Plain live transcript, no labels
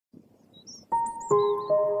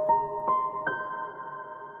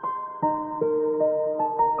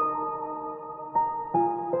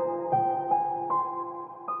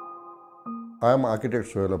I am architect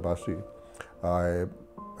Suhai Abbasi.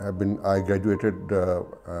 I graduated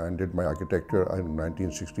and did my architecture in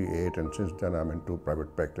 1968, and since then I'm into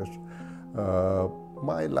private practice.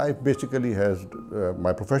 My life basically has,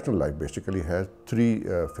 my professional life basically has three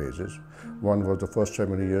phases. One was the first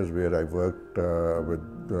 7 years where I worked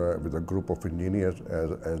with a group of engineers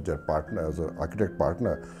as their partner, as an architect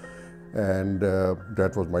partner. And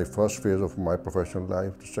that was my first phase of my professional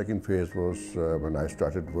life. The second phase was when I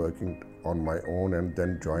started working on my own, and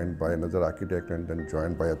then joined by another architect, and then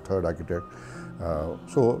joined by a third architect.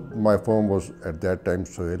 So my firm was at that time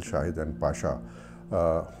Suhail, Shahid and Pasha,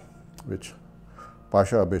 which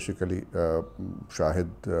Pasha basically, Shahid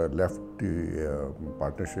left the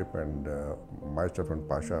partnership, and myself and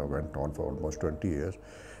Pasha went on for almost 20 years.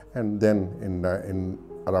 And then in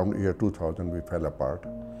around year 2000 we fell apart.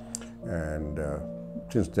 And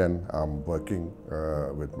since then I'm working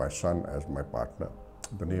with my son as my partner.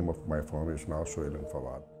 The name of my firm is now Suhail and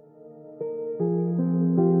Fawad.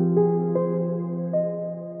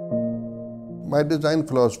 My design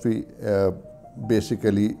philosophy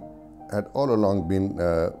basically had all along been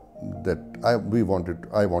that I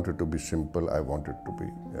wanted to be simple, I wanted to be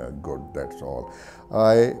good, that's all.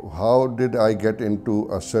 How did I get into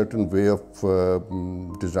a certain way of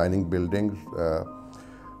designing buildings?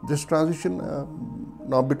 This transition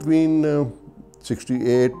now between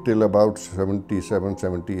 68 till about 77,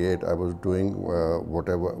 78, I was doing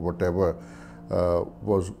whatever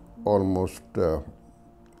was almost,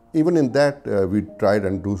 even in that we tried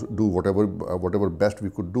and do whatever best we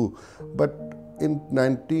could do. But in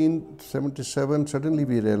 1977, suddenly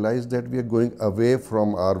we realized that we are going away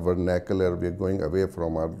from our vernacular, we are going away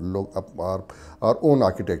from our own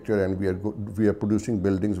architecture, and we are producing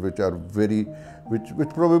buildings which are which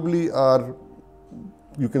probably are.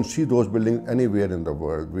 You can see those buildings anywhere in the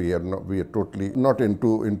world. We are totally not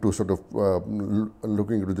into sort of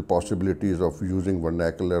looking into the possibilities of using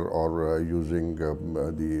vernacular or using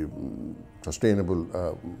the sustainable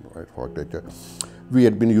architecture. We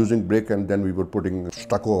had been using brick, and then we were putting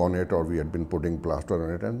stucco on it, or we had been putting plaster on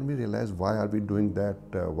it, and we realized, why are we doing that?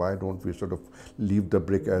 Why don't we sort of leave the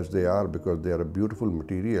brick as they are? Because they are a beautiful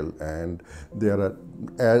material, and they are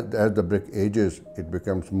as the brick ages, it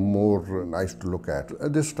becomes more nice to look at.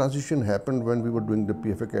 This transition happened when we were doing the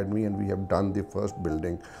PF Academy, and we have done the first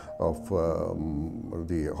building of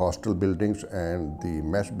the hostel buildings and the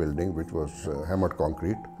mess building, which was hammered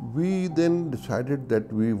concrete. We then decided that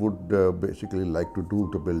we would basically like to do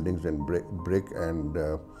the buildings in brick, and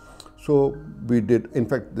so we did. In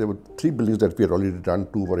fact, there were 3 buildings that we had already done.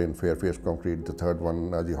 2 were in fair face concrete. The third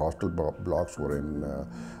one, the hostel blocks, were in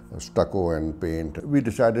stucco and paint. We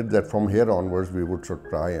decided that from here onwards we would sort of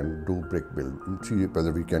try and do see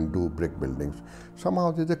whether we can do brick buildings.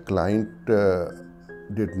 Somehow the client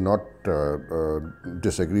did not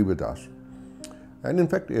disagree with us. And in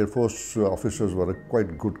fact, Air Force officers were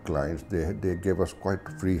quite good clients. They gave us quite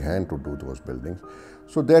free hand to do those buildings.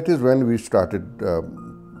 So that is when we started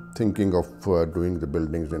thinking of doing the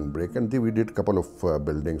buildings in brick. And we did a couple of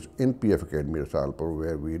buildings in PF Academy, Rasalpur,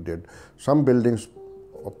 where we did some buildings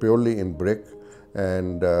purely in brick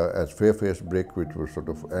and as fair face brick, which was sort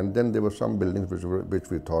of, and then there were some buildings which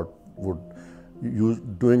we thought would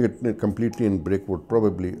doing it completely in brick would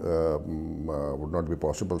probably would not be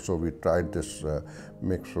possible. So we tried this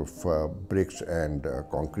mix of bricks and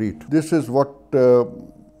concrete. This is what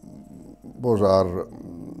was our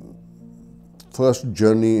first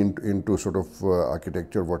journey into sort of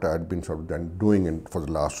architecture, what I had been sort of doing for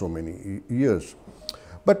the last so many years.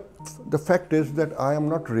 But the fact is that I am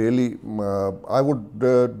not really. I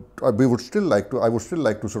would still like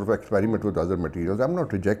to sort of experiment with other materials. I'm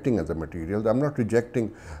not rejecting other materials. I'm not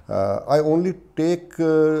rejecting. I only take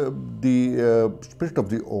the spirit of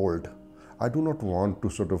the old. I do not want to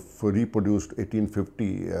sort of reproduce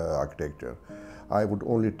 1850 architecture. I would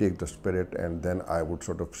only take the spirit, and then I would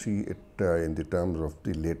sort of see it in the terms of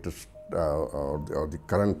the latest or the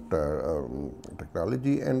current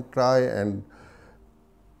technology, and try and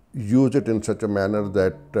use it in such a manner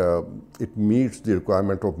that it meets the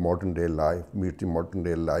requirement of modern day life, meets the modern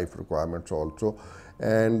day life requirements also,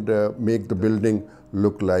 and make the building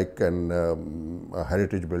look like a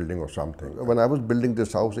heritage building or something. When I was building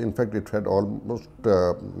this house, in fact, it had almost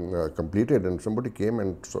completed, and somebody came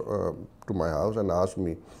and to my house and asked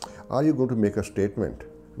me, "Are you going to make a statement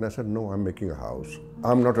And I said, no, I'm making a house.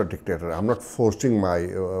 I'm not a dictator. I'm not forcing my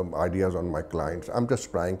ideas on my clients. I'm just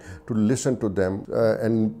trying to listen to them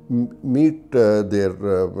and meet their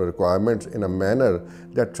requirements in a manner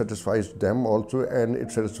that satisfies them also, and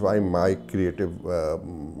it satisfies my creative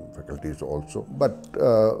faculties also. But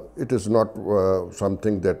it is not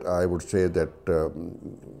something that I would say that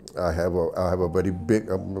I have a very big,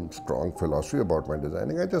 strong philosophy about my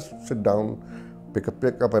designing. I just sit down, pick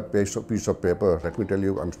up a piece of paper. Let me tell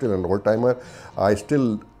you, I'm still an old-timer. I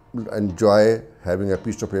still enjoy having a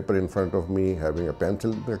piece of paper in front of me, having a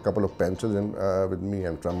pencil, a couple of pencils with me,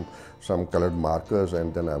 and some colored markers,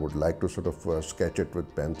 and then I would like to sort of sketch it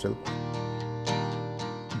with pencil.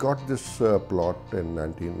 Got this plot in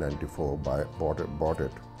 1994. Bought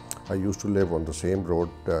it. I used to live on the same road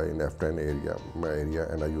in F10 area, my area,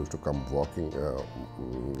 and I used to come walking.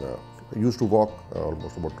 I used to walk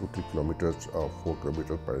almost about 2-3 kilometers or 4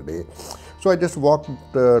 kilometers per day. So I just walked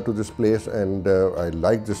to this place, and I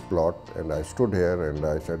liked this plot, and I stood here and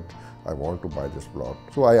I said, I want to buy this plot.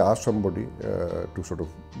 So I asked somebody to sort of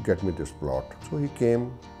get me this plot. So he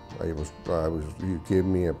came. He gave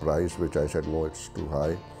me a price which I said, no, it's too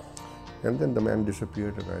high. And then the man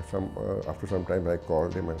disappeared, and after some time I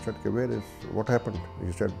called him and said, okay, what happened?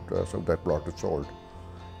 He said, that plot is sold.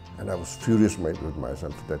 And I was furious with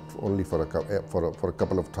myself that only for a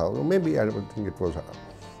couple of thousand, maybe I would think it was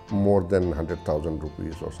more than 100,000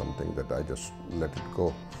 rupees or something, that I just let it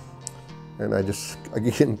go. And I just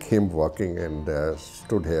again came walking and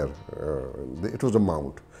stood here. It was a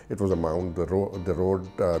mound. It was a mound.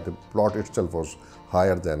 The plot itself was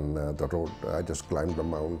higher than the road. I just climbed the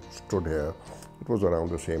mound, stood here. It was around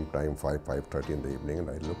the same time, 5:30 in the evening, and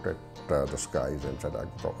I looked at the skies and said,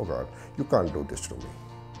 oh God, you can't do this to me.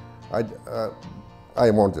 I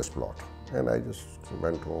want this plot. And I just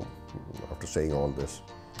went home after saying all this.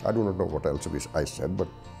 I do not know what else I said, but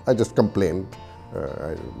I just complained.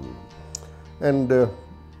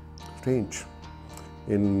 Strange.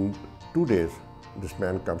 In 2 days, this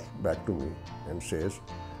man comes back to me and says,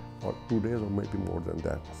 or 2 days or maybe more than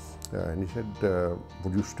that, and he said,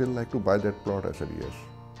 would you still like to buy that plot? I said, yes.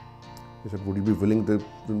 He said, would you be willing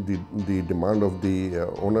the demand of the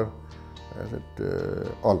owner? I said,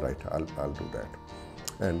 all right, I'll do that.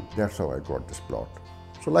 And that's how I got this plot.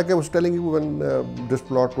 So like I was telling you, when this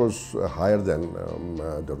plot was higher than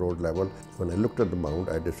the road level, when I looked at the mound,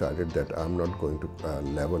 I decided that I'm not going to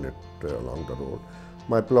level it along the road.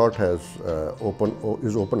 My plot is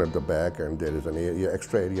open at the back, and there is an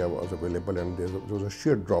extra area was available, and there was a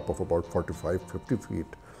sheer drop of about 45-50 feet.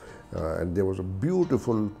 And there was a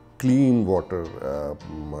beautiful, clean water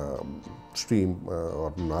stream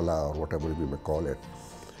or nala or whatever we may call it,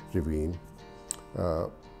 ravine.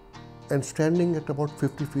 And standing at about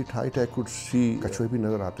 50 feet height, I could see कछुए भी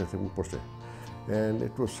नजर आते थे ऊपर से, and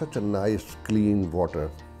it was such a nice, clean water.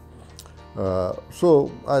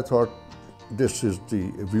 So I thought, this is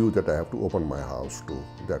the view that I have to open my house to.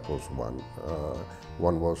 That was one.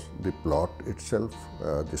 One was the plot itself,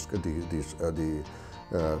 the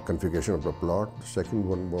configuration of the plot. The second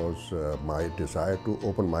one was my desire to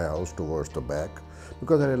open my house towards the back,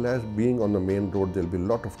 because I realized being on the main road, there will be a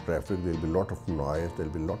lot of traffic, there will be a lot of noise, there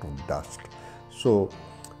will be a lot of dust. So,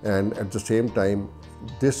 and at the same time,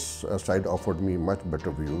 this side offered me much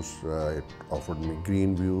better views. It offered me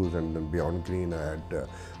green views, and then beyond green I had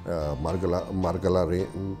Margala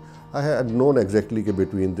rain. I had known exactly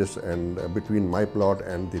between this and between my plot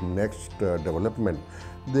and the next development,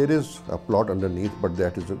 there is a plot underneath, but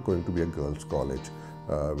that is going to be a girls' college,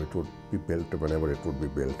 which would be built whenever it would be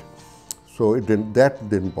built. So that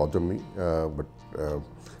didn't bother me.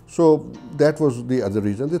 So that was the other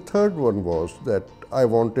reason. The third one was that I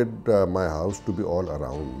wanted my house to be all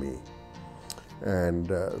around me.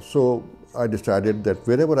 And so I decided that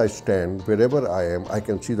wherever I stand, wherever I am, I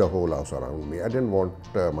can see the whole house around me. I didn't want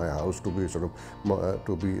my house to be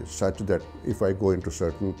to be such that if I go into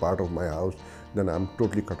certain part of my house, then I'm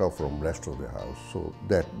totally cut off from rest of the house. So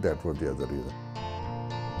that was the other reason.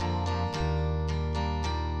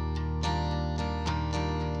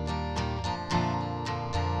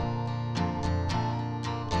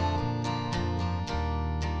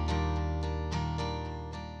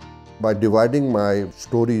 By dividing my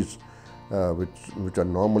stories, which are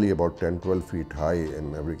normally about 10-12 feet high,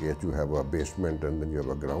 in every case you have a basement, and then you have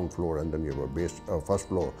a ground floor, and then you have a first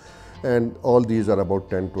floor, and all these are about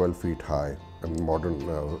 10-12 feet high. In modern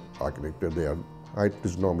architecture, their height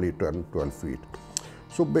is normally 10-12 feet.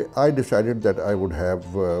 So I decided that I would have,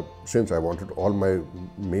 since I wanted all my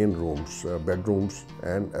main rooms, bedrooms,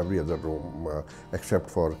 and every other room except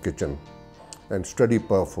for kitchen, and study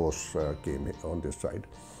perforce came on this side.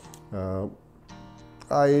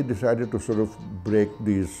 I decided to sort of break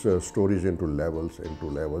these stories into levels and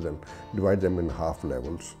divide them in half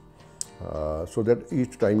levels, so that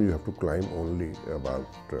each time you have to climb only about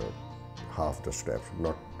half the steps,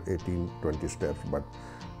 not 18, 20 steps, but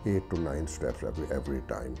 8 to 9 steps every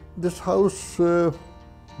time. This house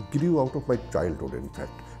grew out of my childhood, in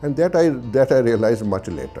fact, and that I realized much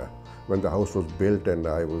later, when the house was built and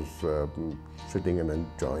I was sitting and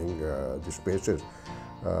enjoying the spaces.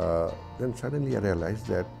 Then suddenly I realized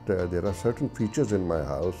that there are certain features in my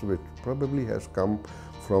house which probably has come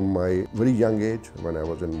from my very young age when I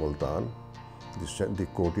was in Multan, the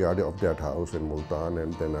courtyard of that house in Multan,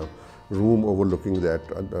 and then a room overlooking that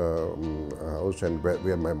house, and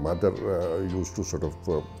where my mother used to sort of,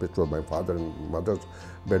 which was my father and mother's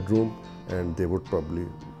bedroom, and they would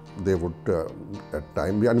at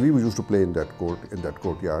time, and we used to play in that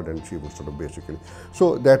courtyard, and she would sort of basically.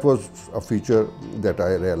 So that was a feature that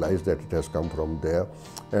I realized that it has come from there.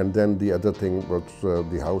 And then the other thing was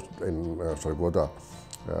the house in Sargodha,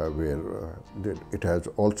 where it has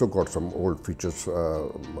also got some old features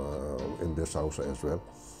in this house as well.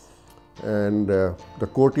 And the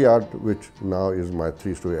courtyard, which now is my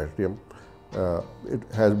 3-story atrium, it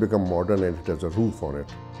has become modern and it has a roof on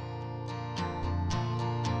it.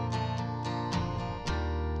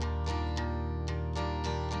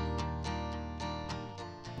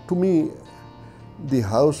 To me, the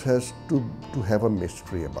house has to have a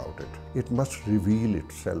mystery about it. It must reveal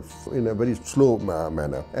itself in a very slow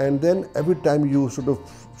manner. And then every time you sort of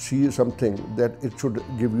see something, that it should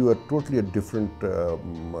give you a totally different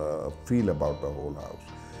feel about the whole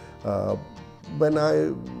house. When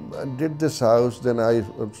I did this house, then I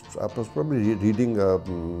was probably reading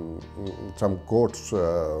some quotes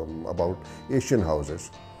about Asian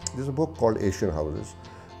houses. There's a book called Asian Houses.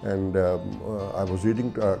 And I was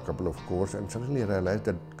reading a couple of quotes, and suddenly I realized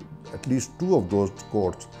that at least 2 of those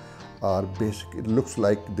quotes are basic. It looks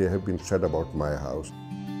like they have been said about my house.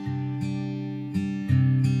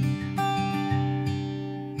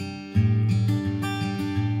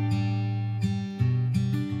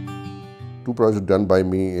 Two projects done by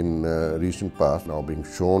me in recent past now being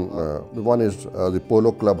shown. One is the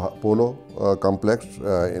Polo complex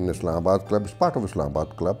in Islamabad club. It's part of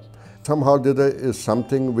Islamabad club. Somehow there is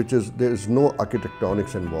something which is, there is no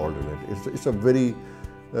architectonics involved in it. It's a very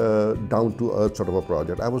down-to-earth sort of a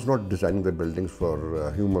project. I was not designing the buildings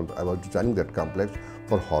for humans. I was designing that complex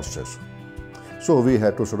for horses. So we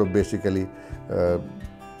had to sort of basically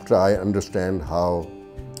try understand how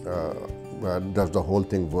does the whole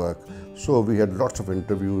thing work. So we had lots of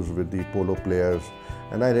interviews with the polo players,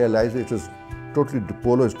 and I realized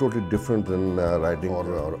polo is totally different than riding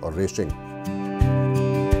or racing.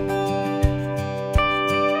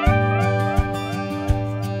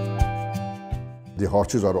 The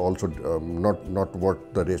horses are also not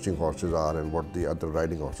what the racing horses are and what the other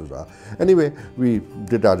riding horses are. Anyway, we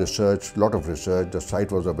did our research, lot of research. The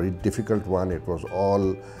site was a very difficult one. It was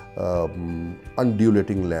all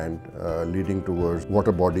undulating land leading towards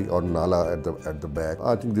water body or nala at the back.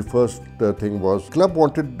 I think the first thing was club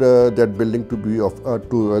wanted that building to be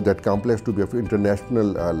that complex to be of international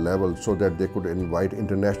level, so that they could invite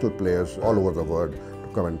international players all over the world to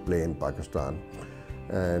come and play in Pakistan.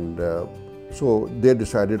 And so they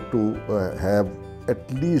decided to have,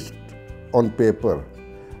 at least on paper,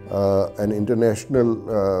 an international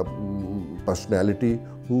personality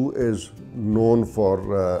who is known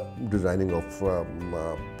for designing of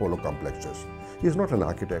polo complexes. He's not an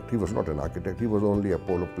architect. He was not an architect. He was only a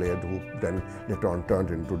polo player who then later on turned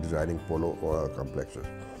into designing polo complexes.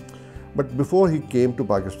 But before he came to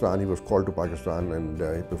Pakistan, he was called to Pakistan,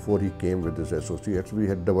 and before he came with his associates, we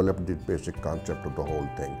had developed the basic concept of the whole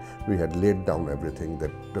thing. We had laid down everything,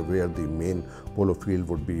 that where the main polo field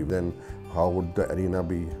would be, then how would the arena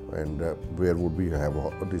be, and where would we have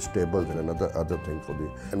the stables and other thing for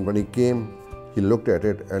the. And when he came, he looked at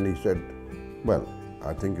it and he said, well,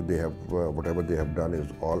 I think they have, whatever they have done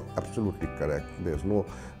is all absolutely correct. There's no,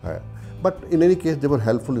 but in any case, they were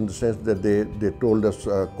helpful in the sense that they told us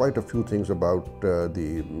quite a few things about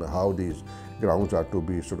how these grounds are to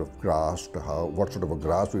be sort of grassed, what sort of a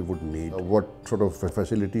grass we would need, what sort of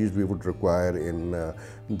facilities we would require in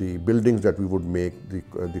the buildings that we would make,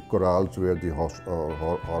 the corrals where the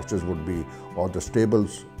horses would be, or the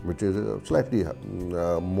stables, which is slightly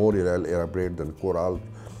more elaborate than corral.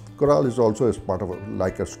 Corral is also part of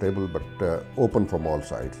like a stable, but open from all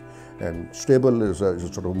sides. And stable is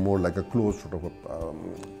sort of more like a closed sort of a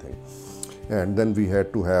thing. And then we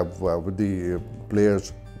had to have with the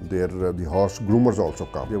players, the horse groomers also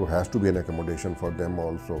come. There has to be an accommodation for them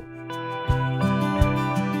also.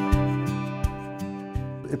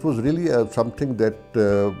 it was really something that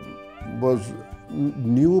was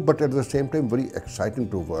new, but at the same time very exciting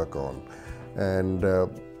to work on. And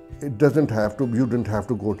it doesn't have to, you didn't have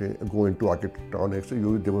to go into architectonics.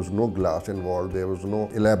 There was no glass involved, there was no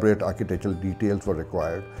elaborate architectural details were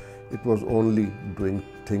required. It was only doing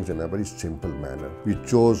things in a very simple manner. We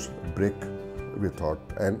chose brick, we thought,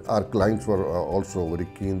 and our clients were also very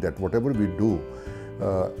keen that whatever we do,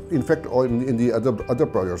 in fact, in the other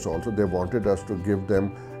projects also, they wanted us to give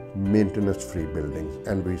them maintenance-free buildings,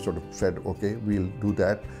 and we sort of said, okay, we'll do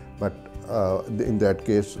that, but in that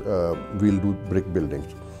case, we'll do brick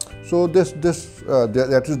buildings. So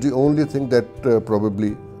that is the only thing that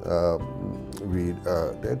probably we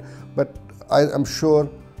did. But I am sure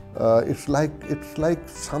it's like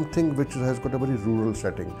something which has got a very rural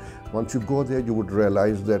setting. Once you go there, you would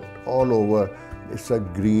realize that all over it's a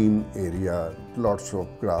green area, lots of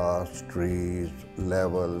grass, trees,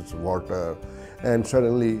 levels, water, and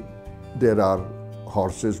suddenly there are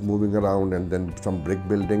horses moving around, and then some brick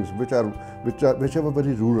buildings which have a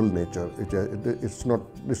very rural nature. It's not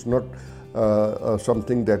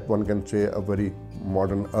something that one can say a very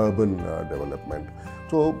modern urban development.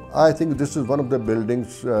 So I think this is one of the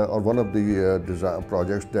buildings or one of the design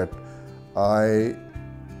projects that I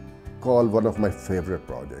call one of my favorite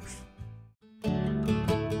projects.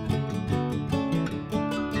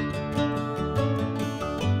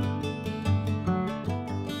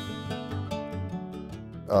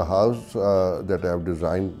 A house that I have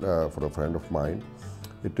designed for a friend of mine.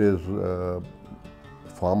 It is a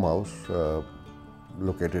farmhouse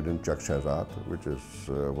located in Chak Shahzad, which is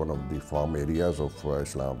one of the farm areas of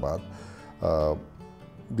Islamabad.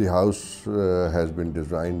 The house has been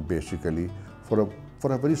designed basically for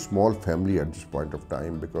a very small family at this point of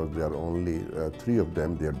time, because there are only three of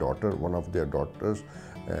them, one of their daughters,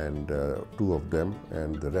 and two of them,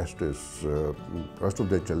 and the rest of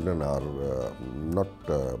their children are not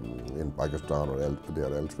in Pakistan, or they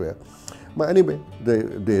are elsewhere. But anyway,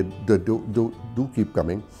 they do keep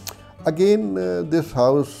coming. Again, this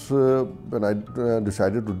house, when I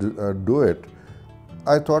decided to do it,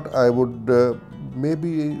 I thought I would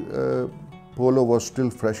maybe Polo was still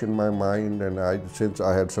fresh in my mind, and since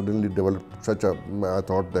I had suddenly developed I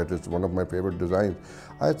thought that is one of my favorite designs.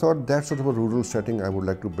 I thought that sort of a rural setting I would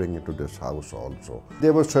like to bring into this house also.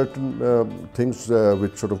 There were certain things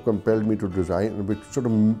which sort of compelled me to design, which sort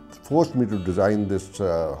of forced me to design this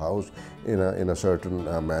house in a certain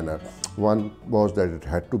manner. One was that it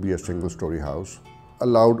had to be a single-story house,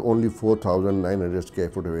 allowed only 4,900 square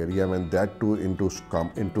foot of area, and that too into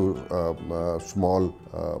small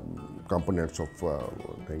components of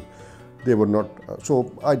things. They were not,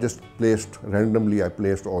 so I just randomly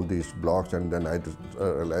placed all these blocks, and then I just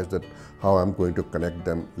realized that how I'm going to connect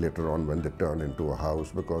them later on when they turn into a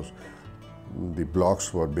house, because the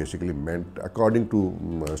blocks were basically meant, according to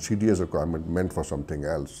CDA's requirement, meant for something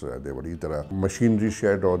else. They were either a machinery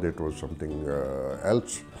shed or it was something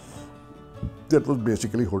else. That was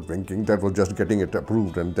basically hoodwinking. That was just getting it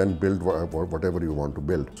approved and then build whatever you want to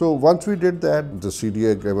build. So once we did that, the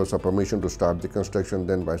CDA gave us a permission to start the construction.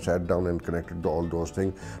 Then I sat down and connected all those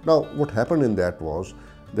things. Now, what happened in that was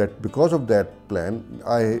that because of that plan,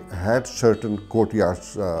 I had certain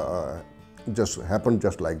courtyards just happened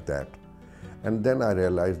just like that. And then I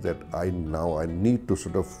realized that I need to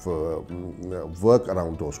sort of work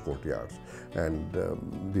around those courtyards, and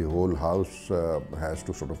the whole house has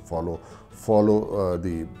to sort of follow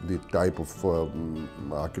the type of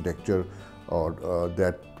architecture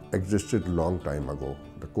that existed long time ago,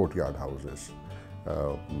 the courtyard houses.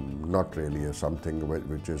 Not really something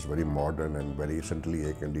which is very modern and very centrally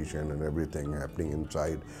air-conditioned and everything happening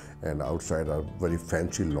inside, and outside are very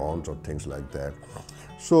fancy lawns or things like that.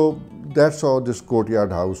 So that's how this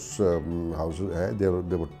courtyard houses. There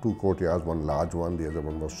were two courtyards, one large one, the other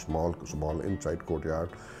one was small inside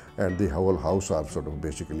courtyard, and the whole house are sort of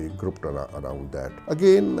basically grouped around that.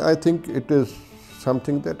 Again, I think it is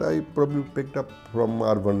something that I probably picked up from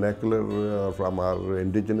our vernacular, from our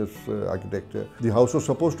indigenous architecture. The house was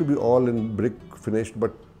supposed to be all in brick finished,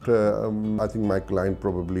 but I think my client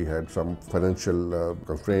probably had some financial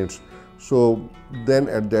constraints. So then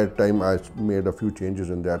at that time I made a few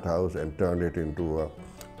changes in that house and turned it into a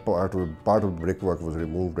part of brickwork was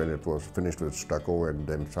removed, and it was finished with stucco, and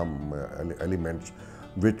then some elements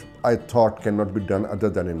which I thought cannot be done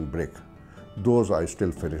other than in brick. Those I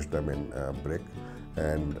still finished them in brick,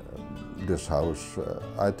 and this house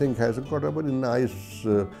I think has got a very nice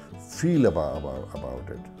feel about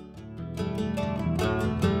it.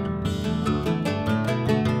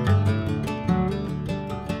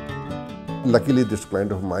 Luckily, this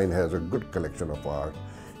client of mine has a good collection of art.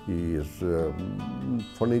 He is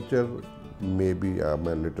furniture. Maybe I'm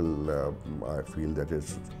a little. I feel that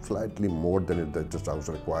it's slightly more than this house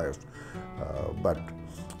requires, but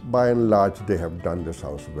by and large, they have done this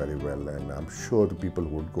house very well, and I'm sure the people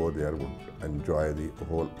who would go there would enjoy the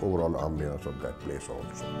whole overall ambience of that place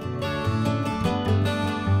also.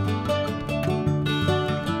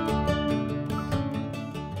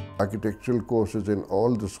 Architectural courses in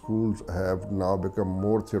all the schools have now become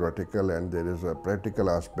more theoretical, and there is a practical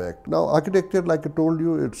aspect. Now, architecture, like I told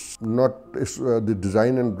you, the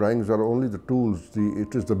design and drawings are only the tools.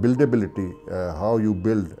 It is the buildability, how you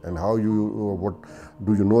build and how what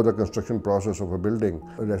do you know the construction process of a building.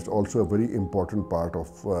 That's also a very important part of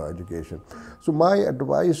education. So my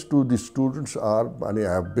advice to the students are, I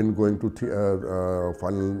have been going to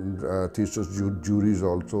final thesis juries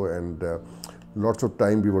also, and lots of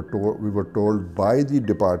time we were told by the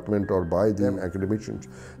department or by the academicians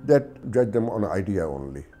that judge them on idea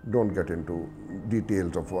only. Don't get into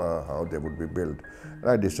details of how they would be built.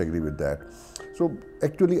 I disagree with that. So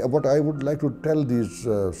actually what I would like to tell these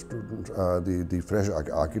students, the fresh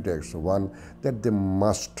architects, one, that they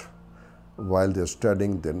must, while they're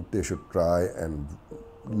studying, then they should try and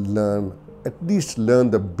at least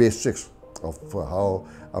learn the basics of how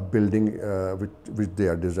a building which they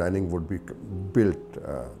are designing would be built,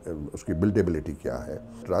 uski buildability kya hai.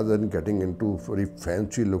 Rather than getting into very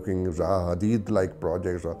fancy looking Zaha Hadid like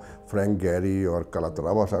projects or Frank Gehry or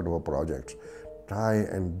Calatrava sort of projects, try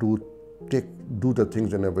and do the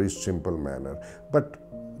things in a very simple manner,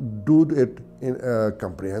 but do it in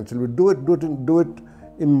comprehensively. Do it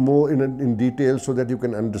in detail, so that you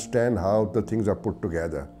can understand how the things are put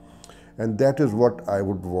together. And that is what I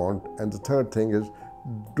would want. And the third thing is,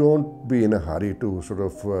 don't be in a hurry to sort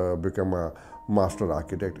of become a master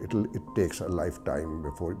architect. It takes a lifetime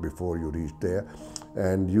before you reach there.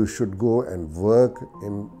 And you should go and work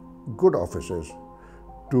in good offices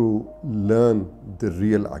to learn the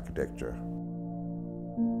real architecture.